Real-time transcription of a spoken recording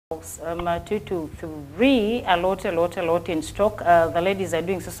2-3, a lot in stock. The ladies are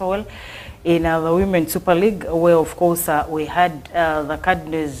doing so well in the Women's Super League, where of course we had the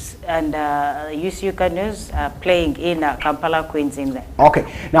Cardinals and UCU Cardinals playing in Kampala, Queens in there. Okay,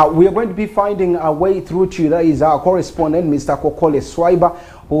 now we are going to be finding a way through to you. That is our correspondent, Mr. Kokole Swiber,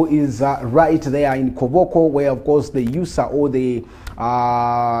 who is right there in Koboko, where of course the USA or the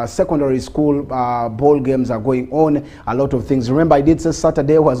secondary school ball games are going on. A lot of things. Remember, I did say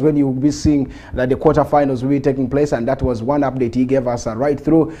Saturday was when you will be seeing that the quarterfinals will be taking place, and that was one update he gave us right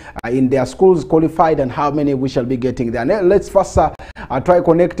through in their schools qualified and how many we shall be getting there. Now, let's first try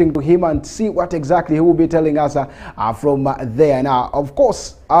connecting to him and see what exactly he will be telling us from there. Now, of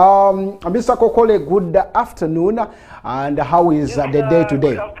course, Mr. Kokole, good afternoon, and how is the day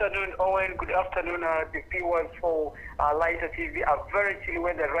today? Good afternoon, Owen. Good afternoon, the P1 for Lighter TV. A very chilly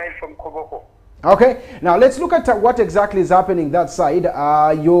weather right from Koboko. Okay, now let's look at what exactly is happening that side.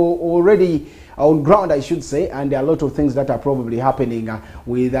 You're already on ground, I should say, and there are a lot of things that are probably happening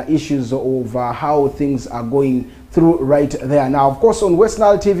with issues of how things are going through right there. Now, of course, on West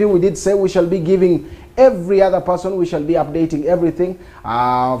Nile TV, we did say we shall be giving every other person, we shall be updating everything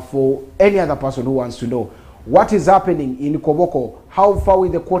for any other person who wants to know what is happening in Koboko. How far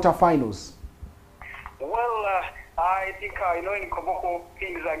with the quarterfinals? Well, I think, in Koboko,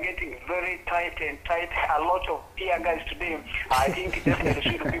 things are getting very tight and tight. A lot of peer guys today. I think definitely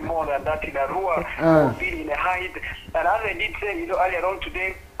should be more than that in Arua, or being in a hide. And as I did say, earlier on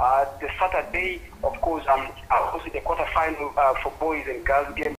today, the Saturday, of course, the quarterfinal for boys and girls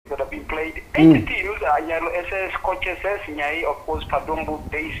games that have been played. 8 teams, Nyalo SS, Coach SS, Nyai, of course, Padombu,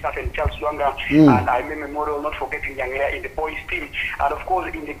 Day Staff, and Charles Luanga, and IME Memorial, not forgetting Yangea in the boys team. And of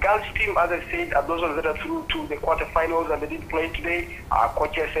course, in the girls team, as I said, those ones that are through to the quarterfinals and they didn't play today,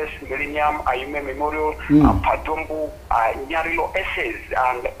 Coach SS, Millennium, IME Memorial, Padombu, Nyarilo SS,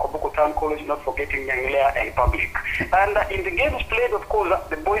 and Koboko Town College, not forgetting Yangea and Public. And in the games played, of course,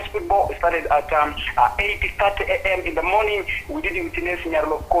 the boys football started at 8:30 a.m. in the morning. We did witness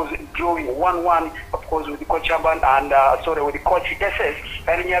Nyarilo, of course, drawing 1-1, of course, with the coach Aban and with the coach SS.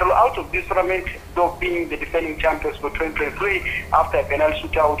 And Nyarilo out of this tournament, though being the defending champions for 2023 after a penalty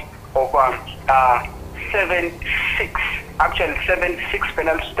shootout of 7-6. Actually, 7-6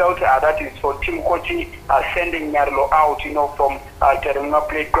 penalty shootout. That is for Team Kochi sending Nyarilo out, from Terunga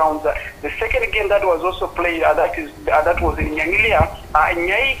playgrounds. The second game that was also played, that was in Nyangilia.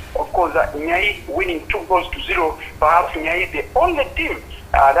 Nyai, of course, Nyai winning 2-0. Perhaps Nyai the only team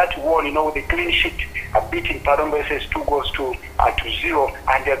that won, with a clean sheet, beating Padombo SS 2-0,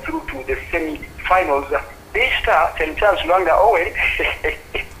 and they're through to the semi-finals. Daystar, St. Charles Luanga, Owen.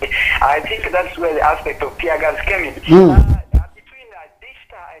 I think that's where the aspect of peer guys came in. Between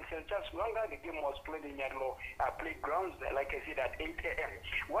Daystar and St. Charles Luanga, the game was played in Nyarilo playgrounds, like I said, at 8 a.m.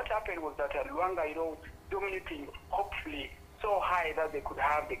 What happened was that Luanga, dominating, hopefully, so high that they could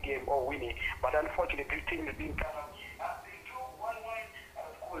have the game or win it. But unfortunately, the team didn't come. They drew 1-1.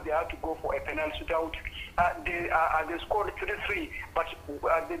 Of course, they had to go for a penalty shootout. They scored 3-3. But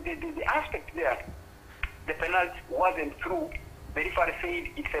the aspect there, the penalty wasn't through. The referee said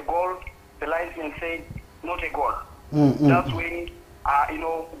it's a goal. The linesman said not a goal. That's when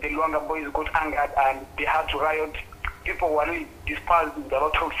the Luanga boys got angered and they had to riot. People were really dispersed with a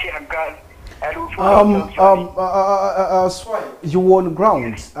lot of tear gas. You won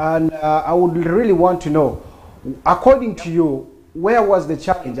ground, and I would really want to know, according to you, where was the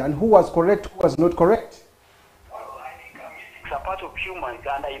challenge and who was correct, who was not correct? A part of humans,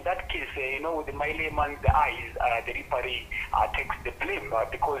 and in that case, with the my layman, the eyes, the referee takes the blame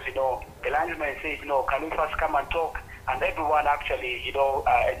because the linesman says, can we first come and talk? And everyone actually,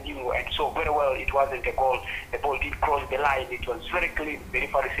 knew, and so very well it wasn't a goal. The ball did cross the line. It was very clean. The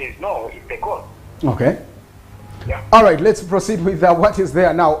referee says, no, it's a goal. Okay. Yeah. All right, let's proceed with what is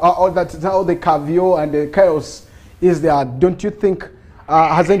there now. All that now the caviar and the chaos is there. Don't you think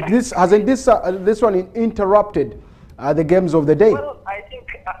hasn't this one interrupted the games of the day? Well, I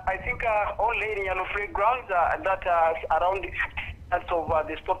think all lady yellow free grounds that around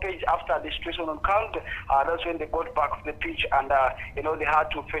the stoppage after the situation on count. That's when they got back to the pitch and they had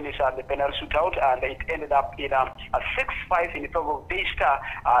to finish the penalty shootout, and it ended up in a 6-5 in favor of Daystar.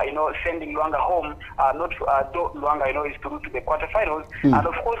 Sending Luanga home. Though Luanga is through to the quarterfinals, and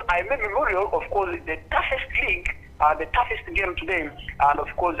of course IME Memorial, of course, the toughest league, the toughest game today, and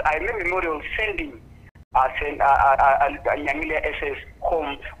of course IME Memorial sending Nyangilia SS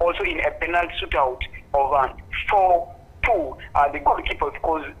home, also in a penalty shootout of 4-2. two, the goalkeeper, of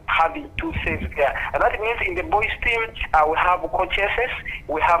course, having 2 saves there. And that means in the boys team, we have Coach SS,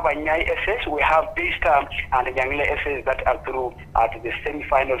 we have Nyai SS, we have Daystar and Yangile SS that are through to the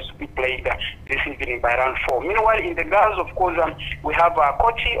semi-finals to be played this evening by round 4. Meanwhile, in the girls, of course, we have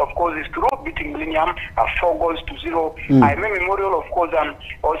Kochi, of course, is through, beating Millennium 4-0. IMA Memorial, of course,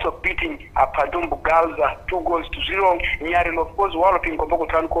 also beating Padumbu Girls 2-0. Nyaril, of course, walloping Koboko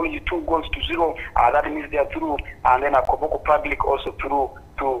Town College 2-0. That means they are through. And then Koboko Public also through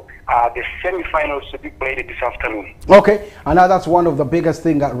to the semi-finals to be played this afternoon. Okay, and now that's one of the biggest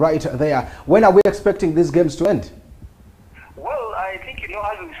things right there. When are we expecting these games to end? Well, I think,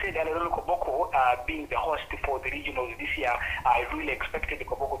 as we said, Alelolo Koboko being the host for the regionals this year, I really expected the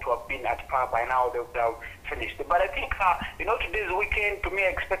Koboko to have been at par by now. They would have finished. But I think, today's weekend, to me, I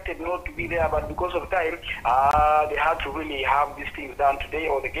expected not to be there, but because of time, they had to really have these things done today,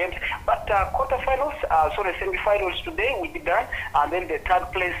 all the games. But quarterfinals, so the semi-finals today will be done, and then the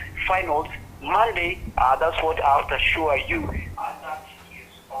third place finals Monday. That's what I have to assure you. That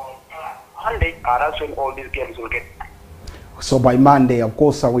is on Monday. That's when all these games will get. So by Monday, of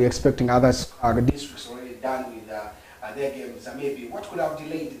course, we're expecting other districts already done with their games. Maybe what could have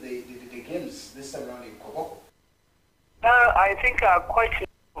delayed the games this time around in Koboko? I think quite a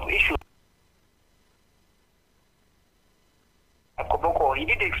lot of issues. Koboko, he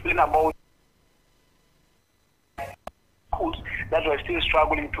did explain about schools that were still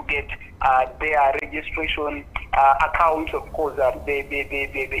struggling to get their registration accounts, of course, the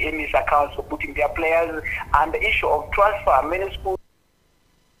MS accounts for putting their players, and the issue of transfer. Many schools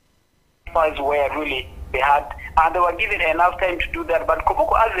were really, they had, and they were given enough time to do that. But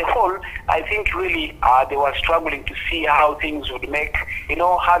Koboko as a whole, I think really they were struggling to see how things would make,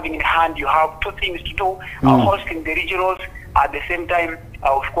 having in hand, you have 2 things to do, hosting the regionals, at the same time,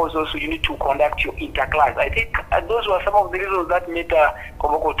 of course, also you need to conduct your interclass. I think those were some of the reasons that made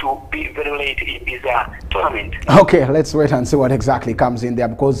Koboko to be very late in this tournament. Okay, let's wait and see what exactly comes in there,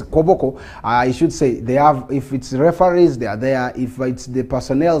 because Koboko, I should say, they have, if it's referees, they are there. If it's the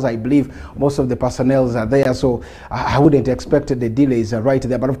personnel, I believe most of the personnel are there. So I wouldn't expect the delays right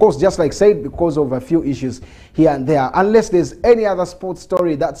there. But of course, just like said, because of a few issues here and there, unless there's any other sports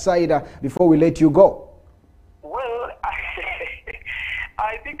story that side before we let you go. Well,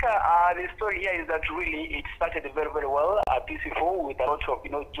 I think the story here is that really it started very, very well, peaceful, with a lot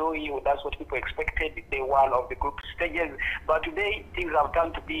of joy. That's what people expected, day one of the group stages. But today things have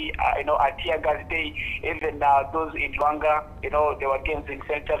turned to be a tear gas day. Even those in Luanga, there were games in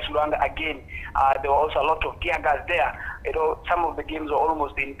St. Charles Luanga again. There were also a lot of tear gas there. Some of the games were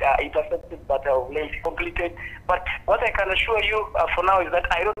almost intercepted, but late completed. But what I can assure you for now is that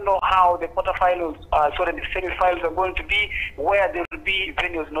I don't know how the quarterfinals, the semi-finals are going to be, where there will be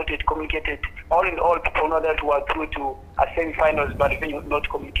venues not yet communicated. All in all, people know that we are through to semi-finals, but venues not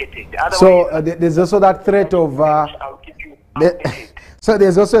communicated. So there's also that threat of. I'll keep you updated. So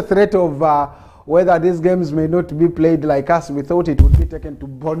there's also a threat of whether these games may not be played like us. We thought it would be taken to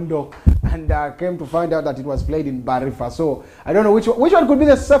Bondo, and came to find out that it was played in Barifa. So I don't know which one could be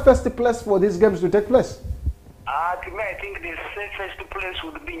the safest place for these games to take place. To me, I think the safest place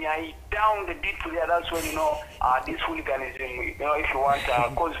would be down the deep there. That's when this hooliganism. If you want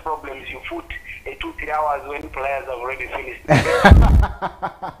cause problems, you put 2-3 hours when players have already finished.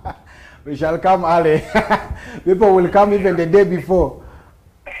 We shall come early. People will come even the day before.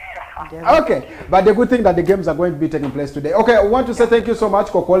 Okay, but the good thing that the games are going to be taking place today. Okay, I want to say thank you so much,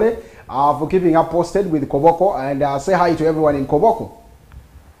 Kokole, for keeping up posted with Koboko, and say hi to everyone in Koboko.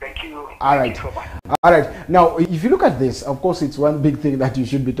 Thank you. All right. Thank you so much. All right. Now, if you look at this, of course, it's one big thing that you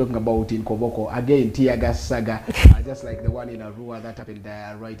should be talking about in Koboko. Again, tear gas saga, just like the one in Arua that happened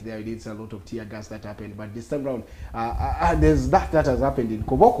right there. It's a lot of tear gas that happened, but this time around, there's that has happened in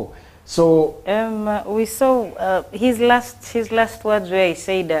Koboko. So we saw his last words where he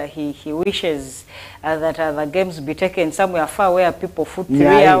said he wishes that the games be taken somewhere far where people put 3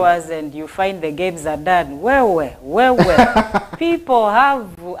 hours and you find the games are done. Where people have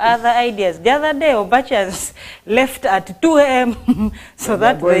other ideas. The other day, Obachans left at 2 a.m. so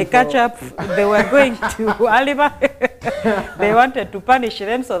that they catch up. They were going to Aliba. They wanted to punish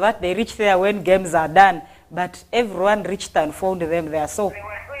them so that they reach there when games are done. But everyone reached and found them there. So.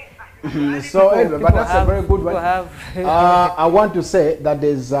 So anyway, but that's a very good one. I want to say that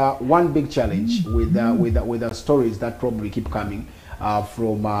there's one big challenge with the stories that probably keep coming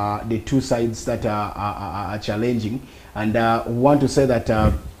from the 2 sides that are challenging, and want to say that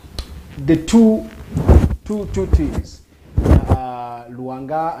the two teams,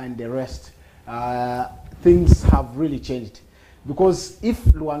 Luanga and the rest, things have really changed, because if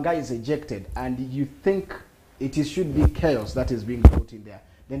Luanga is ejected and you think should be chaos that is being brought in there,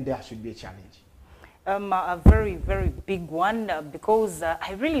 then there should be a challenge. A very, very big one because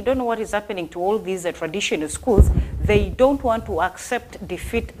I really don't know what is happening to all these traditional schools. They don't want to accept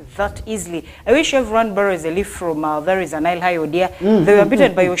defeat that easily. I wish everyone borrows a leaf from there is an Nile High Odia. They were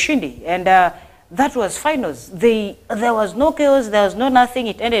beaten by Oshindi, and that was finals. There was no chaos, there was no nothing.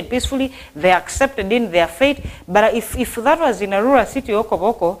 It ended peacefully. They accepted in their fate. But if that was in a rural city,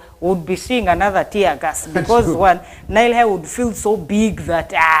 Okoboko would be seeing another tear gas because one, Nile High would feel so big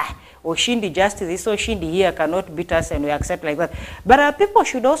that Oshindi, just this Oshindi here cannot beat us, and we accept like that. But people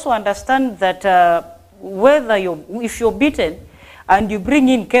should also understand that if you're beaten and you bring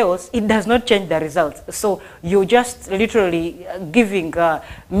in chaos, it does not change the results. So you're just literally giving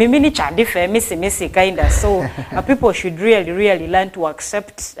mimini chandife, missy kinda. So people should really learn to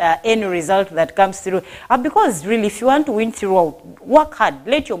accept any result that comes through. Because really, if you want to win throughout, work hard.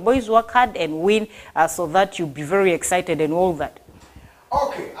 Let your boys work hard and win so that you'll be very excited and all that.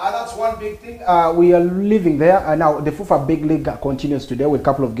 Okay, that's one big thing. We are living there. Now, the FUFA Big League continues today with a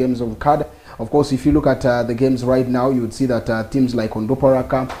couple of games on card. Of course, if you look at the games right now, you would see that teams like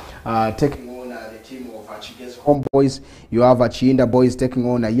Onduparaka taking on the team of Chigezi Homeboys. You have Chiinda Boys taking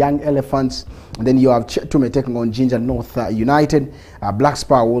on Young Elephants. And then you have Chetume taking on Ginger North United. Black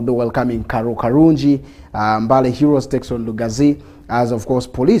Spar will be welcoming Karo Karunji. Mbale Heroes takes on Lugazi. As, of course,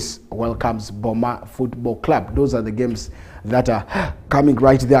 Police welcomes Boma Football Club. Those are the games that are coming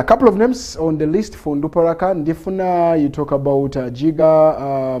right there. A couple of names on the list for Nduparaka. Ndifuna, you talk about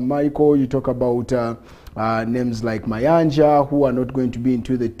Jiga, Michael, you talk about names like Mayanja, who are not going to be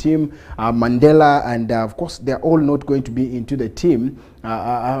into the team, Mandela, and of course, they're all not going to be into the team.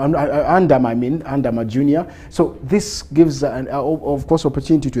 Andama Junior. So this gives, of course,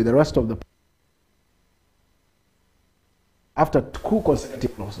 opportunity to the rest of the after 2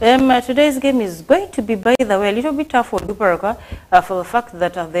 consecutive losses. Today's game is going to be, by the way, a little bit tough for Nduparaka for the fact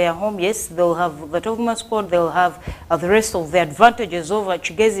that they are home. Yes, they'll have the 12-man squad, they'll have the rest of the advantages over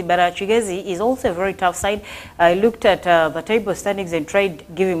Chigezi, but Chigezi is also a very tough side. I looked at the table standings and tried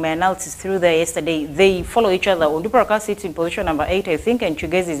giving my analysis through there yesterday. They follow each other. Nduparaka sits in position number 8, I think, and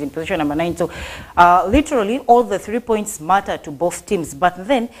Chigezi is in position number 9. So literally all the 3 points matter to both teams. But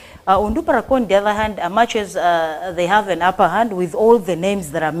then Nduparaka, on the other hand, matches they have an upper hand with all the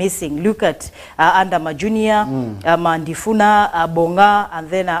names that are missing. Look at Andama Junior, Mandifuna, Bonga, and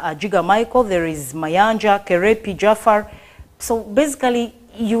then Jiga Michael. There is Mayanja, Kerepi, Jafar. So basically,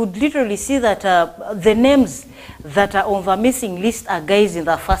 you would literally see that the names that are on the missing list are guys in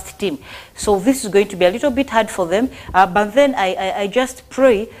the first team. So this is going to be a little bit hard for them. But then I just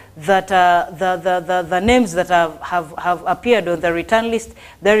pray that the names that have appeared on the return list,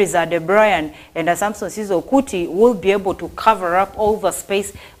 there is De Bryan and Samson Sizo Kuti, will be able to cover up all the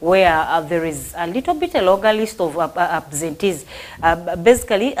space where there is a little bit a longer list of absentees.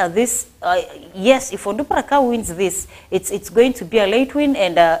 Basically, yes, if Nduparaka wins this, it's going to be a late win,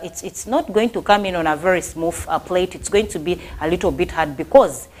 and it's not going to come in on a very smooth plate. It's going to be a little bit hard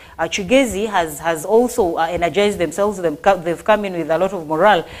because Chigezi has also energized themselves. They've come in with a lot of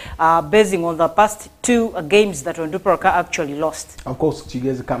morale, basing on the past 2 games that Nduparaka actually lost. Of course,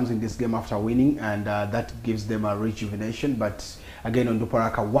 Chigezi comes in this game after winning, and that gives them a rejuvenation. But again,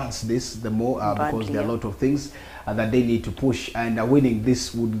 Nduparaka wants this the more because there are a lot of things that they need to push, and winning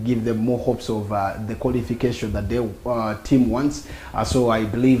this would give them more hopes of the qualification that their team wants. So I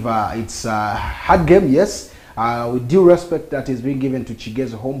believe it's a hard game, yes. With due respect that is being given to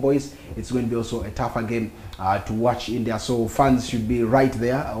Chigezi Homeboys, it's going to be also a tougher game to watch in there. So fans should be right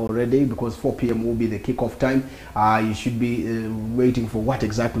there already, because 4 p.m. will be the kickoff time. You should be waiting for what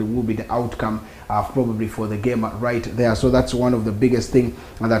exactly will be the outcome probably for the game right there. So that's one of the biggest things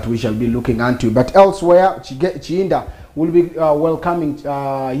that we shall be looking into. But elsewhere, Chiinda will be welcoming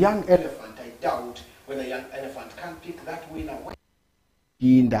Young Elephant. I doubt whether Young Elephant can pick that winner.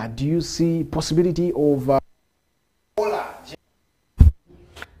 Chiinda, do you see possibility of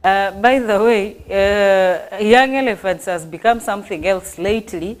by the way, Young Elephants has become something else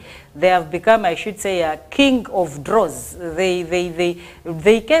lately. They have become, I should say, a king of draws. They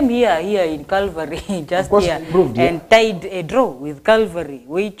came here in Calvary just here and tied a draw with Calvary,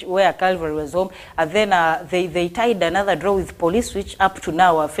 where Calvary was home, and then they tied another draw with Police, which up to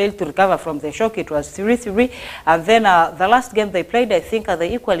now failed to recover from the shock. It was 3-3, and then the last game they played, I think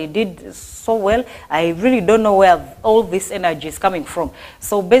they equally did so well. I really don't know where all this energy is coming from.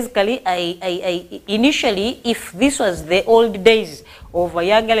 So basically, initially, if this was the old days of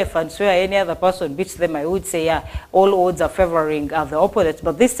Young Elephants where any other person beats them, I would say, yeah, all odds are favoring the opponents.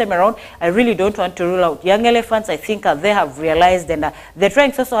 But this time around, I really don't want to rule out Young Elephants. I think they have realized, and they're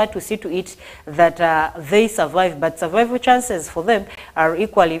trying so hard to see to it that they survive. But survival chances for them are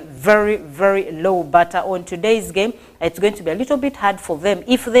equally very, very low. But on today's game, it's going to be a little bit hard for them.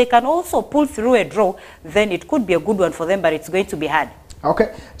 If they can also pull through a draw, then it could be a good one for them, but it's going to be hard.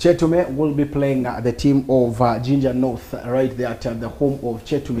 Okay, Chetume will be playing the team of Jinja North right there at the home of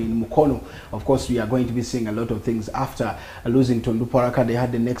Chetume in Mukono. Of course, we are going to be seeing a lot of things after losing to Nduparaka. They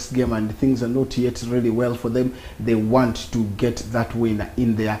had the next game and things are not yet really well for them. They want to get that win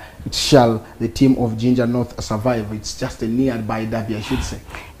in there. Shall the team of Jinja North survive? It's just a nearby derby, I should say.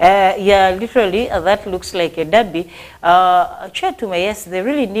 Yeah, literally, that looks like a derby. Chetume, yes, they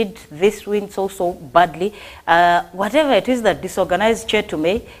really need this win so badly. Whatever it is that disorganized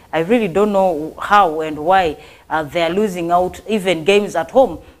Chetume, I really don't know how and why they are losing out even games at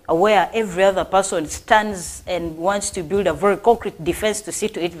home, where every other person stands and wants to build a very concrete defense to see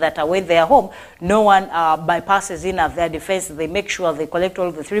to it that when they are home, no one bypasses in their defense. They make sure they collect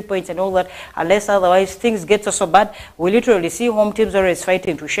all the 3 points and all that, unless otherwise things get so bad. We literally see home teams always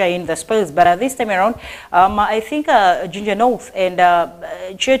fighting to share in the spoils. But this time around, I think Jinja North and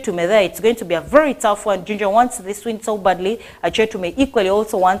Chetume there, it's going to be a very tough one. Jinja wants this win so badly. Chetume equally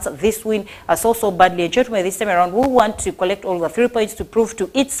also wants this win so badly. And Chetume this time around will want to collect all the 3 points to prove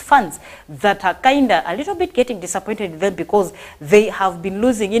to its fans that are kinda a little bit getting disappointed in them because they have been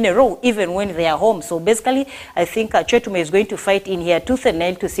losing in a row even when they are home. So basically, I think Chetume is going to fight in here tooth and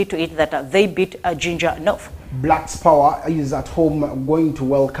nail to see to it that they beat Jinja North. Blacks Power is at home going to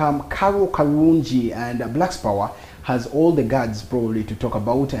welcome Karo Karunji, and Blacks Power has all the guards probably to talk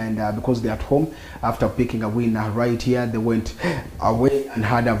about, and because they're at home after picking a win right here, they went away and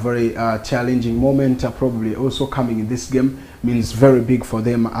had a very challenging moment. Probably also coming in this game means very big for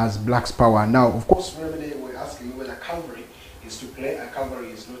them as Blacks Power. Now, of course, Remedy were asking whether Calvary is to play, and Calvary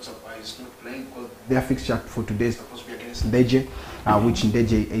is not playing because their fixture for today is supposed to be against Ndeje, which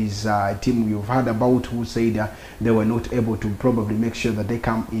Ndeje is a team you've heard about who said they were not able to probably make sure that they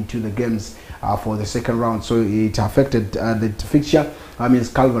come into the games for the second round. So it affected the fixture. Means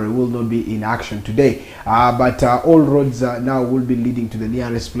Calvary will not be in action today. But all roads now will be leading to the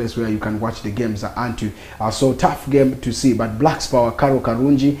nearest place where you can watch the games. So tough game to see. But Blacks Power, Karo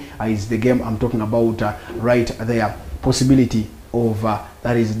Karunji is the game I'm talking about right there. Possibility of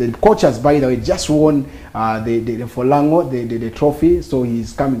that is the coaches, by the way, just won the Folango the trophy, so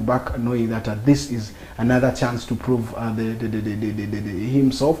he's coming back knowing that this is another chance to prove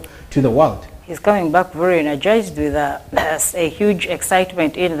himself to the world. He's coming back very energized with a huge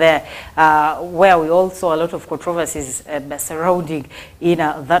excitement in there, where we all saw a lot of controversies surrounding in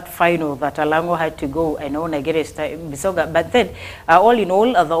that final that Alango had to go and own against Bisoga. But then, all in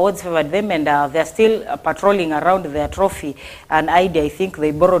all, the odds favored them, and they're still patrolling around their trophy. An idea I think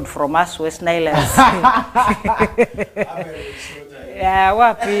they borrowed from us, West Nilers. Yeah,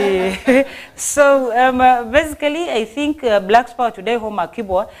 wapi. So basically, I think Blacks Power today home at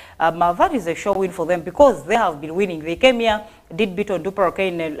Kibwa, that is a sure win for them because they have been winning. They came here, did beat Nduparaka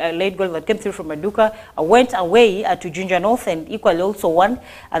in a late goal that came through from Maduka, went away to Jinja North and equally also won,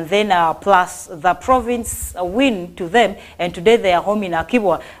 and then plus the province win to them, and today they are home in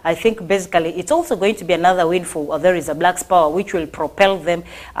Akibwa. I think basically it's also going to be another win for there is a Blacks Power, which will propel them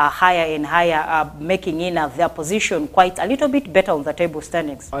higher and higher, making in their position quite a little bit better on the table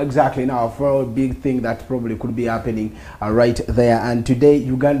standings. Exactly. Now, for a big thing that probably could be happening right there. And today,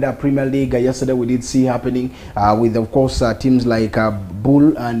 Uganda Premier League, yesterday we did see happening with, of course, teams like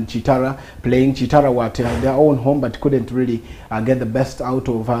Bull and Chitara playing. Chitara were at their own home but couldn't really get the best out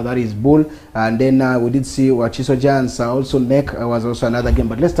of that is Bull. And then we did see Wachiso Giants also. NEC was also another game,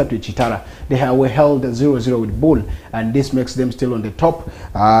 but let's start with Chitara. They were held 0-0 with Bull, and this makes them still on the top,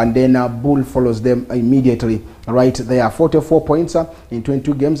 and then Bull follows them immediately right there. 44 points in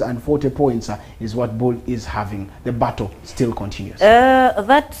 22 games, and 40 points is what Bull is having. The battle still continues.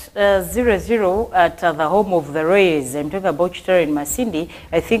 That 0-0 at the home of the Rays, I'm talking about Chitara and Masindi,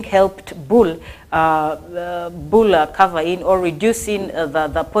 I think helped Bull cover in or reducing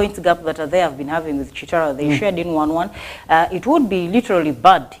the points gap that they have been having with Chitara. They shared in 1-1. It would be literally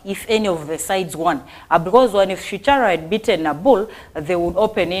bad if any of the sides won, because if Chitara had beaten Bull, they would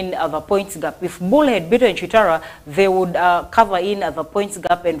open in the points gap. If Bull had beaten Chitara, they would cover in the points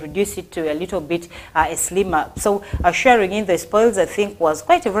gap and reduce it to a little bit slimmer. So sharing in the spoils, I think, was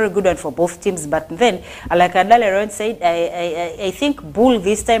quite a very good one for both teams. But then, like Adaleron said, I think Bull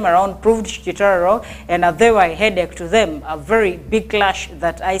this time around proved Chitara wrong, and they were a headache to them. A very big clash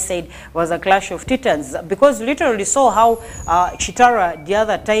that I said was a clash of titans, because literally saw how Chitara the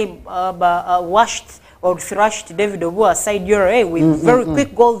other time washed or thrashed David Obua side URA with very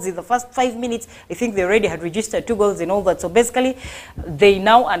quick goals in the first 5 minutes. I think they already had registered 2 goals and all that. So basically, they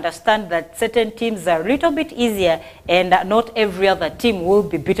now understand that certain teams are a little bit easier, and not every other team will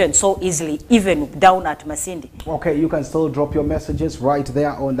be beaten so easily, even down at Masindi. Okay, you can still drop your messages right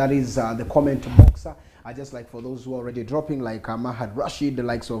there on, that is the comment box. Just like for those who are already dropping, like Mahad Rashid, the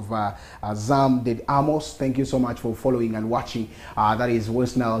likes of Zam Did Amos, thank you so much for following and watching. That is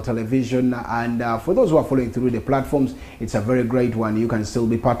West Nile Television. And for those who are following through the platforms, it's a very great one. You can still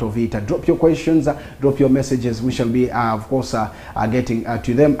be part of it. Drop your questions, drop your messages. We shall be, of course, getting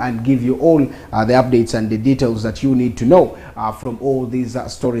to them and give you all the updates and the details that you need to know from all these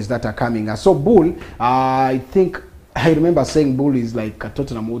stories that are coming. So Bull, I think, I remember saying Bull is like a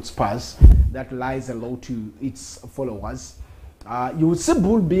Tottenham Hotspurs that lies low to its followers. You would see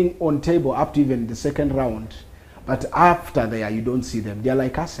Bull being on table up to even the second round, but after there you don't see them. They are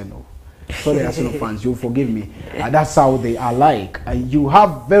like Arsenal. Sorry, Arsenal fans, you forgive me. That's how they are like. You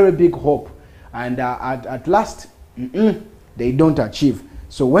have very big hope, and at last, they don't achieve.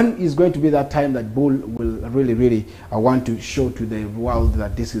 So when is going to be that time that Bull will really want to show to the world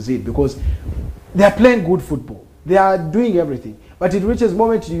that this is it? Because they are playing good football. They are doing everything. But it reaches a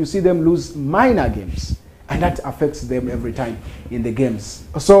moment you see them lose minor games. And that affects them every time in the games.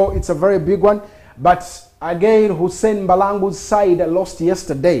 So it's a very big one. But again, Hussein Mbalangu's side lost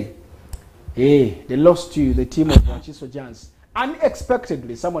yesterday. They lost to the team of Wachiso Giants.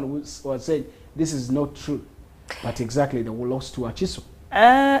 Unexpectedly, someone was saying this is not true. But exactly, they were lost to Wachiso.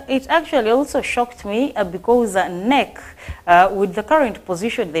 It actually also shocked me because NEC, with the current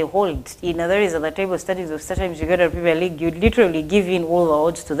position they hold in the table standings of Startimes Uganda Premier League, you literally give in all the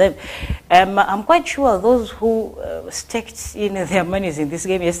odds to them. I'm quite sure those who staked in their monies in this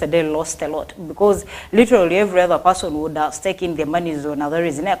game yesterday lost a lot, because literally every other person would stake in their monies on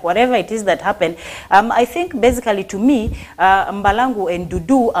NEC. Whatever it is that happened, I think basically to me, Mbalangu and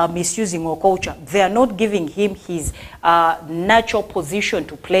Dudu are misusing Okocha. They are not giving him his natural position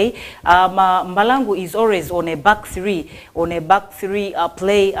to play. Mbalangu is always on a back three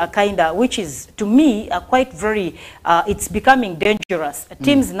play, which is to me quite very, it's becoming dangerous.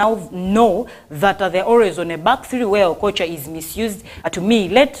 Teams now know that they're always on a back three where Okocha is misused. To me,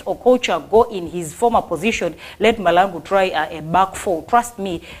 let Okocha go in his former position, let Mbalangu try a back four. Trust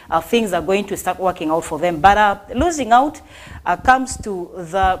me, things are going to start working out for them. But losing out comes to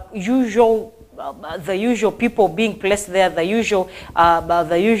the usual people being placed there, the usual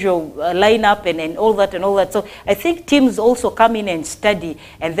lineup and all that. So I think teams also come in and study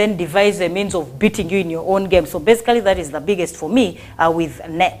and then devise a means of beating you in your own game. So basically that is the biggest for me with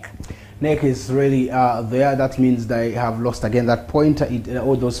NEC. NEC is really there. That means they have lost again that point,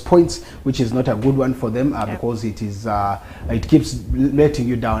 all those points, which is not a good one for them because it is it keeps letting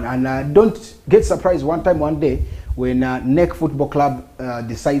you down. And don't get surprised one day when NEC Football Club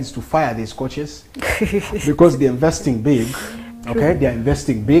decides to fire these coaches because they're investing big. Okay, they are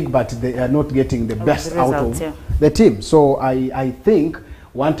investing big, but they are not getting the best out of the team. So I think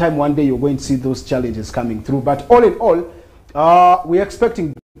one day you're going to see those challenges coming through. But all in all, we're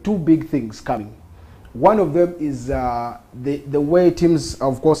expecting 2 big things coming. One of them is the way teams,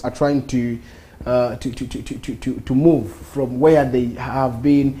 of course, are trying to move from where they have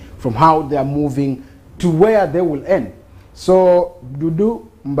been, from how they are moving to where they will end. So Dudu,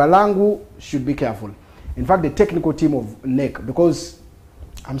 Mbalangu should be careful. In fact, the technical team of NEC, because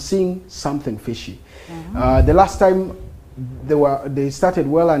I'm seeing something fishy. The last time they started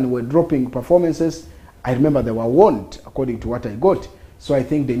well and were dropping performances, I remember they were warned according to what I got. So I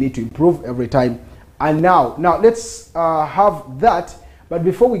think they need to improve every time. And now let's have that. But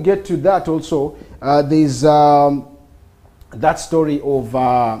before we get to that also, there's that story of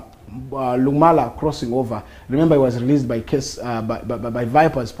Lumala crossing over. Remember, he was released by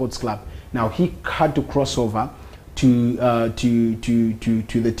Viper Sports Club. Now he had to cross over to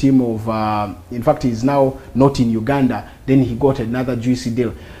the team of. In fact, he's now not in Uganda. Then he got another juicy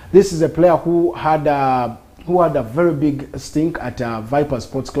deal. This is a player who had a very big stink at Viper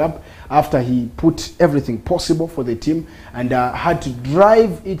Sports Club after he put everything possible for the team and had to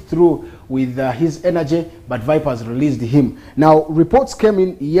drive it through with his energy, but Vipers released him. Now, reports came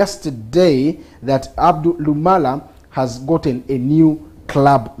in yesterday that Abdul Lumala has gotten a new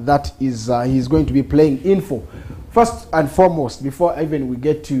club that is he's going to be playing in for. First and foremost, before even we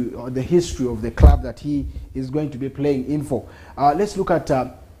get to the history of the club that he is going to be playing in for, let's look at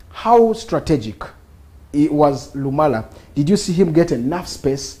how strategic it was Lumala. Did you see him get enough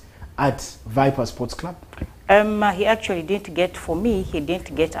space at Viper Sports Club? He actually didn't get, for me, he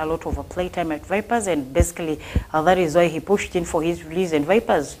didn't get a lot of a playtime at Vipers, and basically that is why he pushed in for his release, and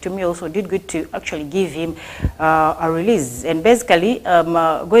Vipers to me also did good to actually give him a release, and basically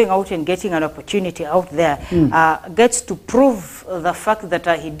going out and getting an opportunity out there gets to prove the fact that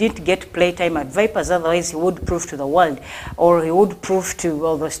he didn't get playtime at Vipers, otherwise he would prove to the world, or he would prove to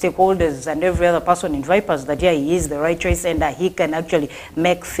all the stakeholders and every other person in Vipers that yeah, he is the right choice and he can actually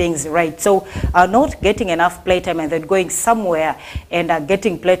make things right. So not getting enough playtime and then going somewhere and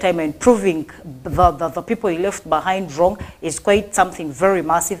getting playtime and proving the people he left behind wrong is quite something very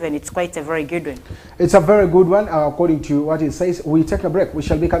massive, and it's quite a very good one. It's a very good one, according to what it says. We take a break. We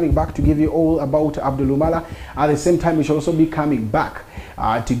shall be coming back to give you all about Abdul Umala. At the same time, we shall also be coming back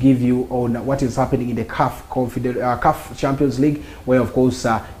to give you on what is happening in the CAF Champions League, where of course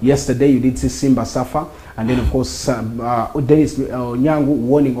yesterday you did see Simba suffer, and then of course Dennis Nyangu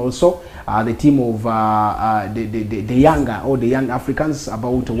warning also the team of the young Africans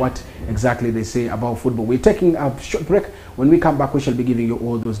about what exactly they say about football. We're taking a short break. When we come back, we shall be giving you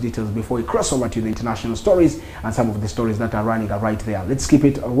all those details before we cross over to the international stories and some of the stories that are running right there. Let's keep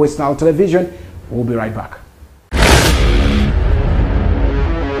it on West Nile Television. We'll be right back.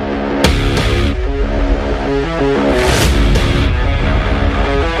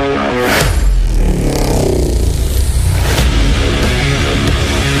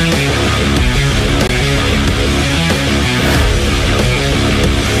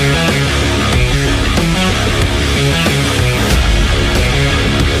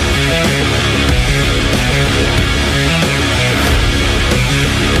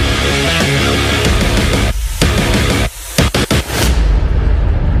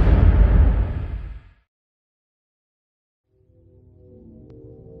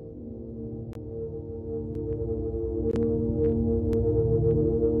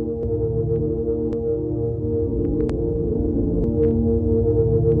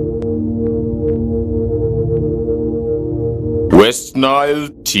 West Nile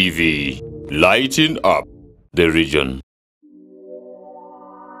TV, lighting up the region.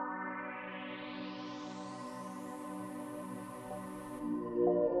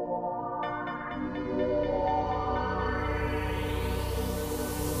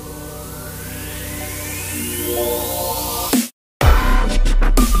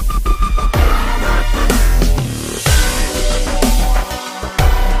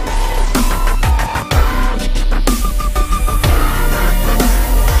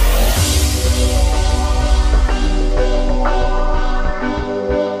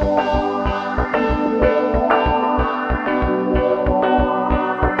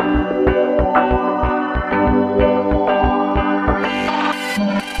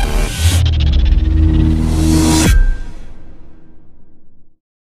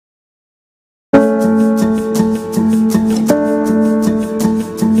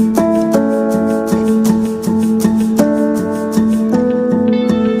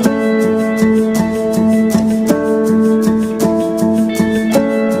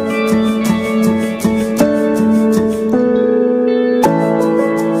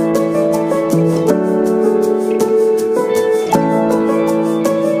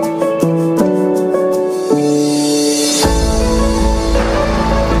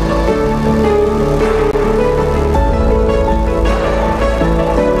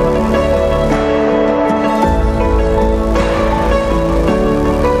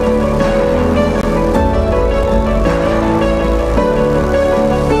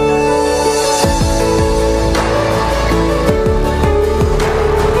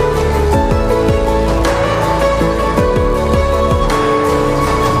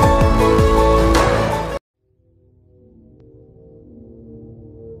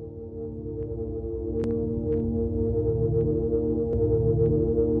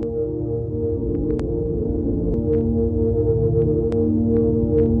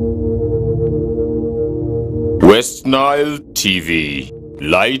 West Nile TV,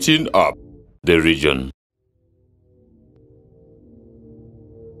 lighting up the region.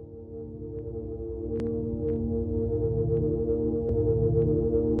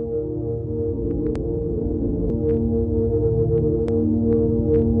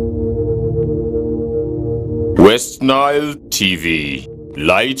 West Nile TV,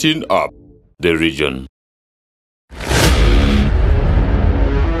 lighting up the region.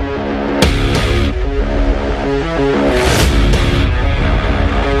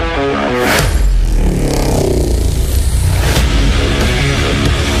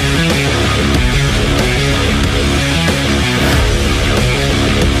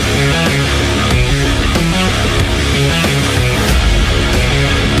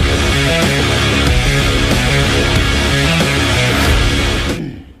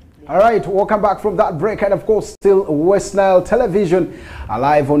 All right, welcome back from that break, and of course, still West Nile Television,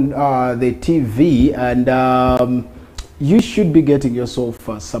 live on the TV, and you should be getting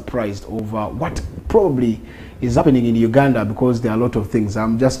yourself surprised over what probably is happening in Uganda, because there are a lot of things.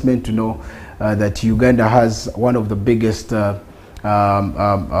 I'm just meant to know that Uganda has one of the biggest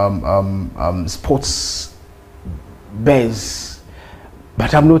sports bears,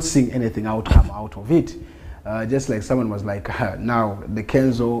 but I'm not seeing anything outcome out of it. Just like someone was like, now the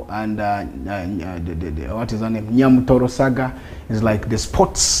Kenzo and what is her name, Nyamutoro Saga, is like the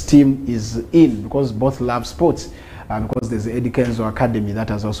sports team is in, because both love sports. Because there's the Eddie Kenzo Academy that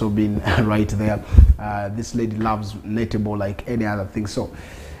has also been right there. This lady loves netball like any other thing. So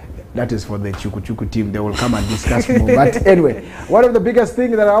that is for the Chuku Chuku team. They will come and discuss more. But anyway, one of the biggest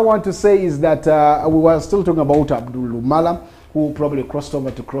things that I want to say is that we were still talking about Abdul Lumala, who probably crossed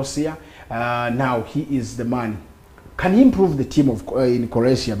over to Croatia. Now he is the man. Can he improve the team of in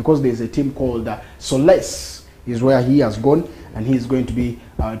Croatia? Because there's a team called Soles, is where he has gone, and he's going to be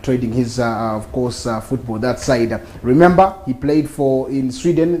trading his, of course, football that side. Remember, he played in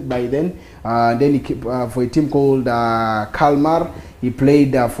Sweden by then. Then he for a team called Kalmar. He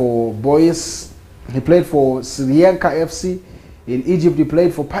played for Boys. He played for Sriyanka FC. In Egypt, he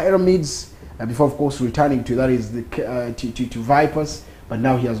played for Pyramids. Before, of course, returning to that is the to Vipers. But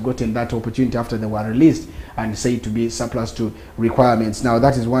now he has gotten that opportunity after they were released and said to be surplus to requirements. Now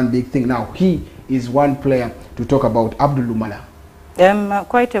that is one big thing. Now he is one player to talk about, Abdul Lumala.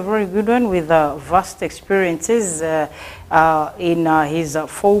 Quite a very good one, with vast experiences in his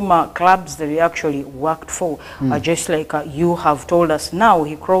former clubs that he actually worked for. Just like you have told us, now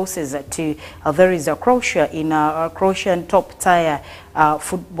he crosses to there is a Croatia in Croatian top tier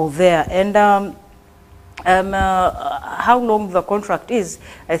football there, and how long the contract is,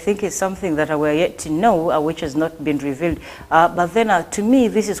 I think, is something that we're yet to know, which has not been revealed. But then, to me,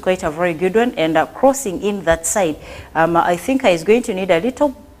 this is quite a very good one. And crossing in that side, I think he's going to need a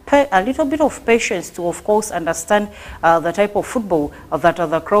little bit of patience to, of course, understand the type of football that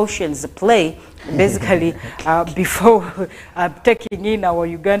the Croatians play, basically, before taking in our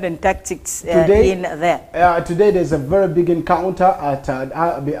Ugandan tactics in there. Today there's a very big encounter at,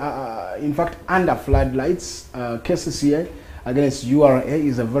 in fact, under floodlights. KCCA against URA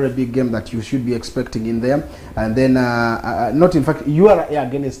is a very big game that you should be expecting in there. And then, not in fact, URA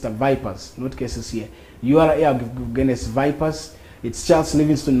against Vipers, not KCCA. URA against Vipers. It's Charles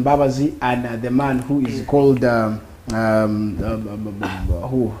Livingston Babazi and the man who is called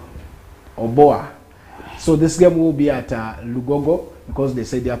Oboa. So this game will be at Lugogo, because they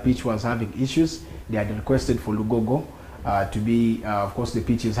said their pitch was having issues. They had requested for Lugogo to be, of course, the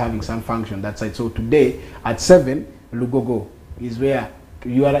pitch is having some function that side. So today at 7, Lugogo is where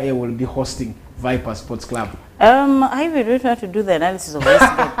URA will be hosting Viper Sports Club. I really want to do the analysis of this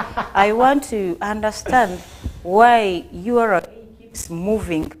game. I want to understand why URA keeps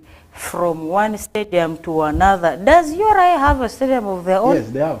moving from one stadium to another. Does URA have a stadium of their own? Yes,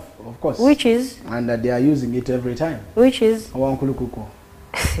 they have, of course. Which is? And they are using it every time. Which is? Wankulukuko.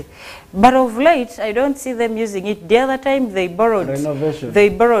 But of late, I don't see them using it. The other time they borrowed renovation. They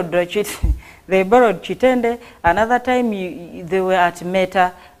borrowed they borrowed Chitende. Another time they were at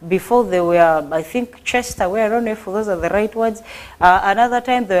Meta. Before they were, I think, Chester. Where I don't know if those are the right words. Another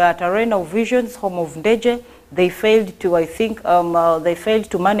time they were at Arena of Visions, home of Ndeje. They failed to, I think, they failed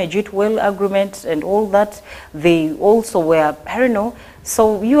to manage it well, agreements and all that. They also were, I don't know.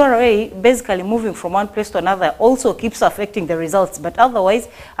 So URA basically moving from one place to another also keeps affecting the results. But otherwise,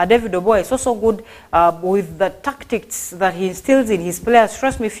 David Oboa is also good with the tactics that he instills in his players.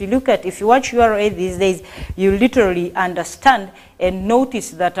 Trust me, if you watch URA these days, you literally understand and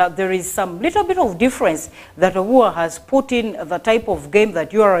notice that there is some little bit of difference that Oboa has put in the type of game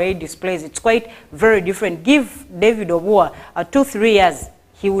that URA displays. It's quite very different. Give David Oboa 2-3 years,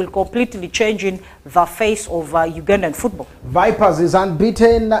 he will completely change in the face of Ugandan football. Vipers is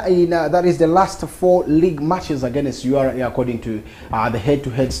unbeaten in that is the last 4 league matches against URA according to the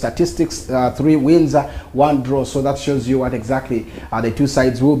head-to-head statistics. 3 wins, 1 draw. So that shows you what exactly the two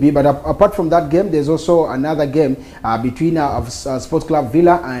sides will be. But apart from that game, there's also another game between Sports Club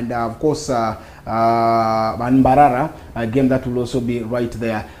Villa and of course Mbarara, a game that will also be right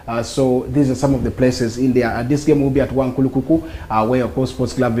there. So these are some of the places in there. This game will be at Wankulukuku, where of course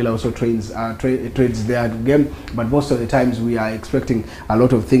Sports Club Villa also trades their game. But most of the times we are expecting a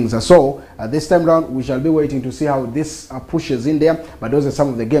lot of things. So this time round we shall be waiting to see how this pushes in there. But those are some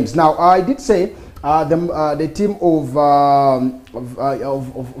of the games. Now I did say the team of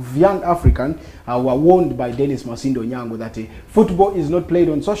Young African were warned by Dennis Masindo Nyango that football is not played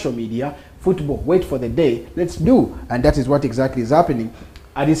on social media. Football, wait for the day, let's do. And that is what exactly is happening.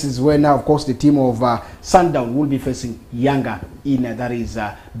 And this is where now, of course, the team of Sundown will be facing Yanga in that is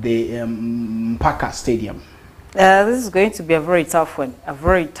the Mpaka Stadium. This is going to be a very tough one. A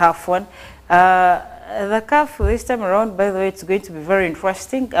very tough one. The CAF this time around, by the way, it's going to be very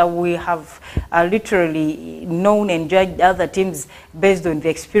interesting. We have literally known and judged other teams based on the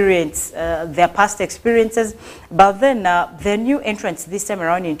experience, their past experiences. But then the new entrants this time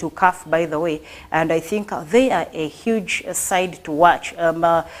around into CAF, by the way, and I think they are a huge side to watch.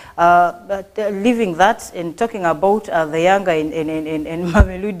 Leaving that and talking about the Yanga in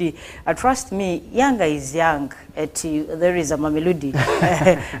Mamelodi, trust me, Yanga is young. There is a Mamelodi,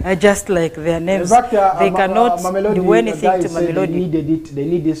 just like their names. In fact, they cannot do anything to Mamelodi. They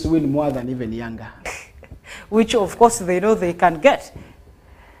need this win more than even Yanga. Which, of course, they know they can get.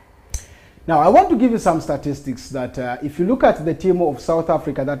 Now, I want to give you some statistics that if you look at the team of South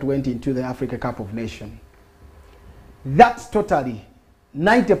Africa that went into the Africa Cup of Nations, that's totally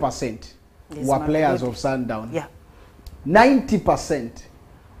 90% were players of Sundown. Yeah. 90%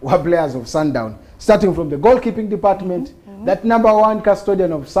 were players of Sundown. Starting from the goalkeeping department, that #1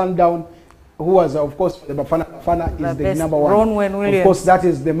 custodian of Sundown, who was, of course, the Bafana is the #1. Of course, that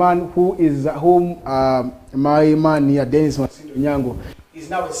is the man who is my man here, Dennis Masindo Nyango, is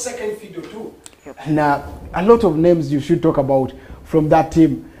now a second fiddle too. Yep. And a lot of names you should talk about from that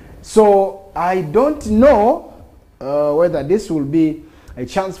team. So I don't know whether this will be a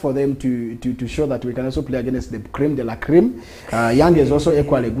chance for them to show that we can also play against the creme de la creme. Yanga is also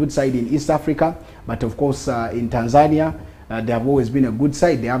equally a good side in East Africa, but of course in Tanzania, they have always been a good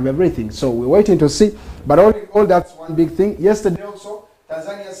side. They have everything. So we're waiting to see. But all that's one big thing. Yesterday also,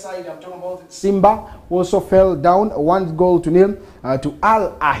 Tanzania side, I'm talking about Simba, also fell down 1-0 to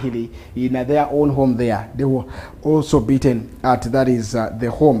Al Ahly in their own home there. They were also beaten at, that is the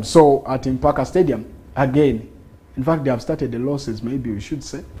home. So at Mpaka Stadium, again, in fact, they have started the losses, maybe we should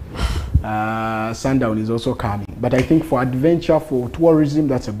say. Sundown is also coming. But I think for adventure, for tourism,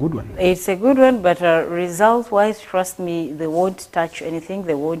 that's a good one. It's a good one, but result-wise, trust me, they won't touch anything.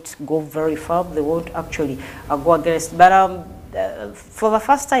 They won't go very far. They won't actually go against. But for the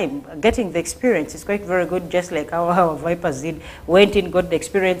first time, getting the experience is quite very good, just like how our Vipers did. Went in, got the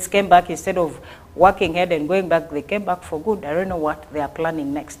experience, came back instead of working ahead and going back, they came back for good. I don't know what they are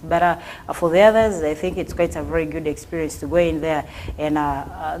planning next. But for the others, I think it's quite a very good experience to go in there and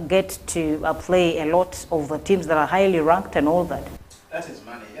get to play a lot of the teams that are highly ranked and all that. That is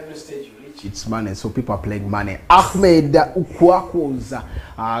money. Every stage you reach, it's money. So people are playing money. Ahmed Ukwako's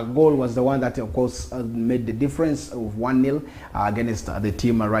goal was the one that, of course, made the difference of 1-0 against the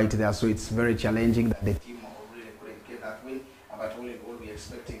team right there. So it's very challenging that the team really couldn't get that win. But all in all, we're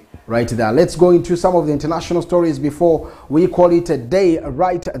expecting right there. Let's go into some of the international stories before we call it a day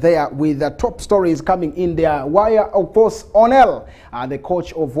right there with the top stories coming in there. Wire, of course, Onel, the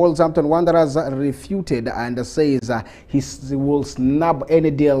coach of Wolverhampton Wanderers, refuted and says he will snub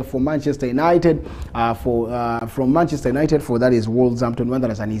any deal for Manchester United, from Manchester United for that is Wolverhampton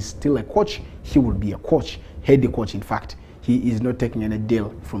Wanderers, and he's still a coach. He will be a coach, head coach. In fact, he is not taking any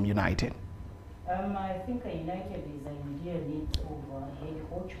deal from United. I think United is in dear need of head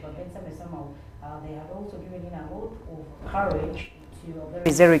coach, but then somehow they had also given in a lot of courage to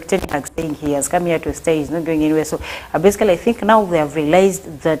is Eric Ten Hag saying he has come here to stay, he's not going anywhere. So basically I think now they have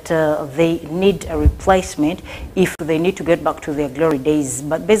realized that they need a replacement if they need to get back to their glory days.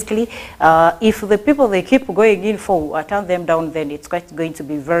 But basically if the people they keep going in for turn them down, then it's quite going to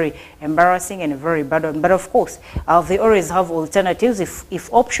be very embarrassing and a very bad one. But of course they always have alternatives. If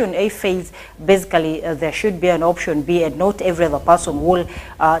option A fails, basically there should be an option B, and not every other person will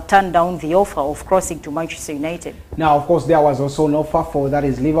turn down the offer of crossing to Manchester United. Now of course there was also an offer for that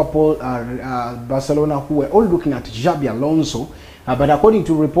is Liverpool, Barcelona, who were all looking at Xabi Alonso. But according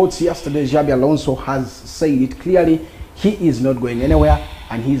to reports yesterday, Xabi Alonso has said it clearly, he is not going anywhere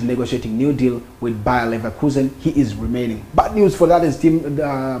and he's negotiating new deal with Bayer Leverkusen. He is remaining. Bad news for that is team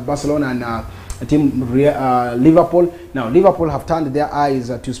Barcelona and team Liverpool. Now Liverpool have turned their eyes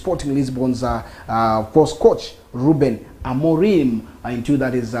to Sporting Lisbon's of course coach Ruben Amorim into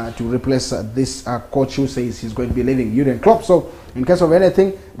that is to replace this coach who says he's going to be leaving, Jurgen Klopp. So in case of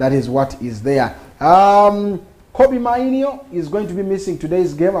anything, that is what is there. Kobbie Mainoo is going to be missing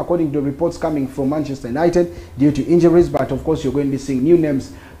today's game according to reports coming from Manchester United due to injuries, but of course you're going to be seeing new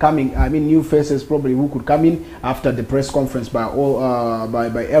names coming, I mean new faces probably who could come in after the press conference by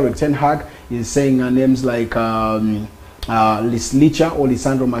Eric Ten Hag. Is saying names like Licha or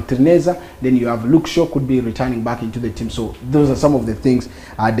Lisandro Martinez. Then you have Luke Shaw could be returning back into the team. So those are some of the things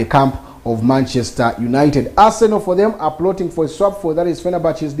at the camp of Manchester United. Arsenal for them are plotting for a swap for that is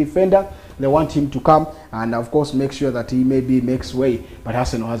Fenerbahce's defender they want him to come and of course make sure that he maybe makes way. But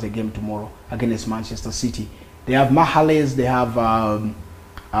Arsenal has a game tomorrow against Manchester City. They have Mahrez, they have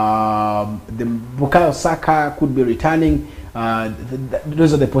the Bukayo Saka could be returning.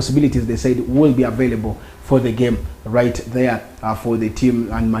 Those are the possibilities they said will be available for the game right there for the team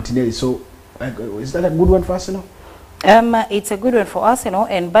and Martinelli. So is that a good one for Arsenal? It's a good one for Arsenal,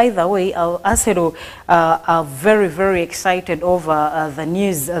 and by the way, Arsenal are very, very excited over the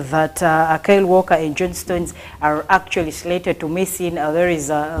news that Kyle Walker and John Stones are actually slated to miss in. There is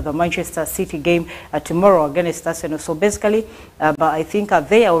the Manchester City game tomorrow against Arsenal. So basically, but I think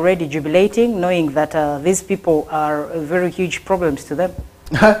they are already jubilating, knowing that these people are very huge problems to them.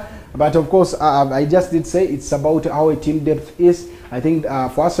 But of course, I just did say it's about how a team depth is. I think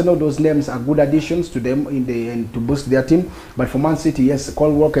for Arsenal, those names are good additions to them to boost their team. But for Man City, yes,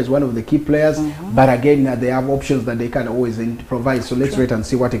 Kyle Walker is one of the key players. But again, they have options that they can always provide. So let's wait and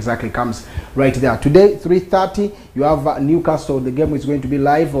see what exactly comes right there. Today, 3:30, you have Newcastle. The game is going to be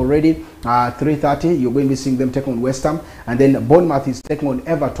live already. 3:30, you're going to be seeing them take on West Ham. And then Bournemouth is taking on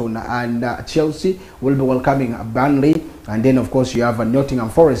Everton. And Chelsea will be welcoming Burnley. And then, of course, you have Nottingham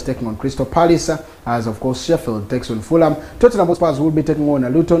Forest taking on Crystal Palace, as, of course, Sheffield takes on Fulham. Tottenham Hotspur will be taking on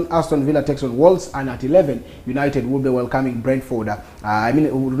Luton. Aston Villa takes on Wolves. And at 11, United will be welcoming Brentford.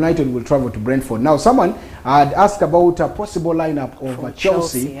 United will travel to Brentford. Now, someone had asked about a possible lineup of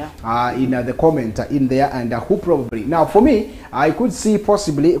Chelsea in the comment in there, and who probably. Now, for me, I could see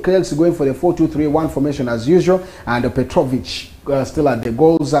possibly Chelsea going for the 4-2-3-1 formation as usual, and Petrovic still at the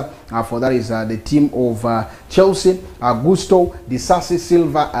goals. For that is the team of Chelsea. Gusto, Disasi,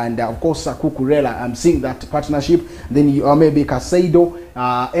 Silva, and of course Cucurella. I'm seeing that partnership. Then you maybe Casado,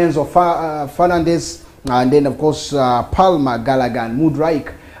 Enzo Fernandez, and then of course Palmer, Gallagher, and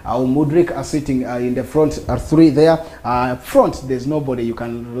Mudryk are sitting in the front three there. Front, there's nobody you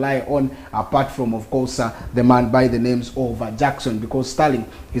can rely on apart from, of course, the man by the names of Jackson, because Sterling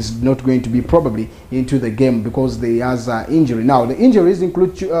is not going to be probably into the game because he has injury. Now, the injuries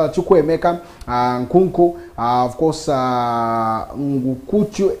include Chukwuemeka, Nkunku, of course,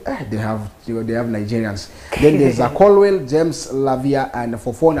 Ngukuchu. They have Nigerians. Then there's Colwell, James Lavia, and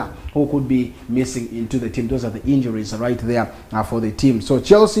Fofana, who could be missing into the team. Those are the injuries right there for the team. So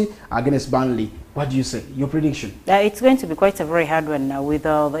Chelsea against Burnley. What do you say? Your prediction? It's going to be quite a very hard one with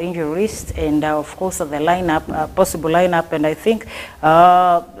the injury list and, of course, the lineup, possible lineup. And I think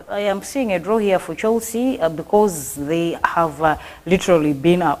I am seeing a draw here for Chelsea because they have literally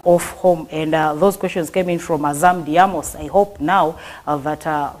been off home. And those questions came in from Azam Amos. I hope now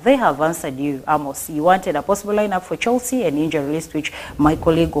that they have answered you, Amos. You wanted a possible lineup for Chelsea and injury list, which my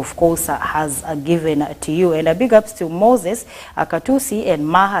colleague, of course, has given to you. And a big ups to Moses, Katusi, and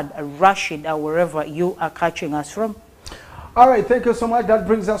Mahad Rashid, wherever you are catching us from. All right, thank you so much. That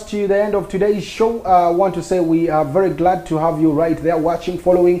brings us to the end of today's show. I want to say we are very glad to have you right there watching,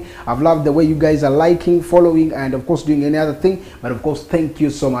 following. I've loved the way you guys are liking, following, and of course doing any other thing. But of course, thank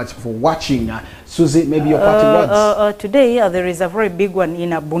you so much for watching. Susie, maybe your parting words. Today, there is a very big one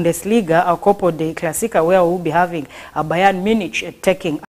in Bundesliga, a Copa de Classica, where we'll be having Bayern Munich taking